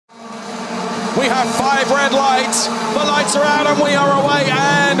We have 5 red lights. The lights are out and we are away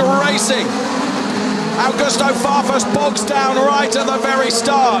and racing. Augusto Farfus bogs down right at the very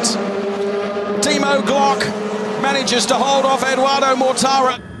start. Timo Glock manages to hold off Eduardo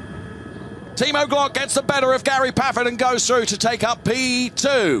Mortara. Timo Glock gets the better of Gary Paffett and goes through to take up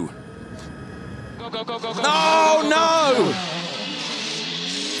P2. No, no!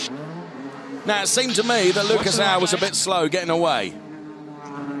 Now, it seemed to me that Lucas Auer was a bit slow getting away.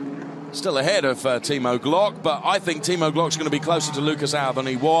 Still ahead of Timo Glock, but I think Timo Glock's going to be closer to Lucas Auer than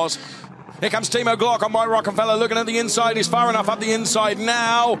he was. Here comes Timo Glock on Mike Rockenfeller, looking at the inside. He's far enough up the inside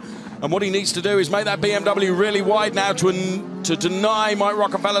now. And what he needs to do is make that BMW really wide now to deny Mike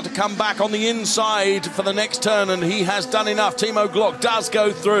Rockenfeller to come back on the inside for the next turn, and he has done enough. Timo Glock does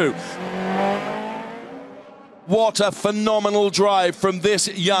go through. What a phenomenal drive from this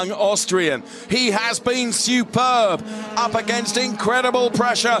young Austrian. He has been superb, up against incredible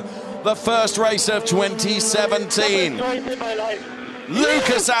pressure. The first race of 2017.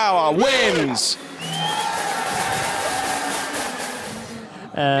 Lucas Auer wins.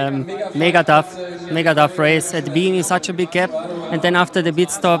 Mega tough race. At the beginning, such a big gap, and then after the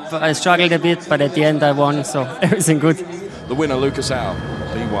pit stop, I struggled a bit, but at the end, I won, so everything good. The winner, Lucas Auer,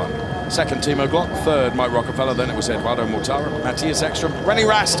 P1. Second, Timo Glock. Third, Mike Rockenfeller. Then it was Eduardo Mortara, Matthias Ekstrom, René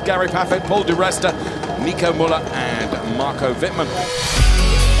Rast, Gary Paffett, Paul di Resta, Nico Muller, and Marco Wittmann.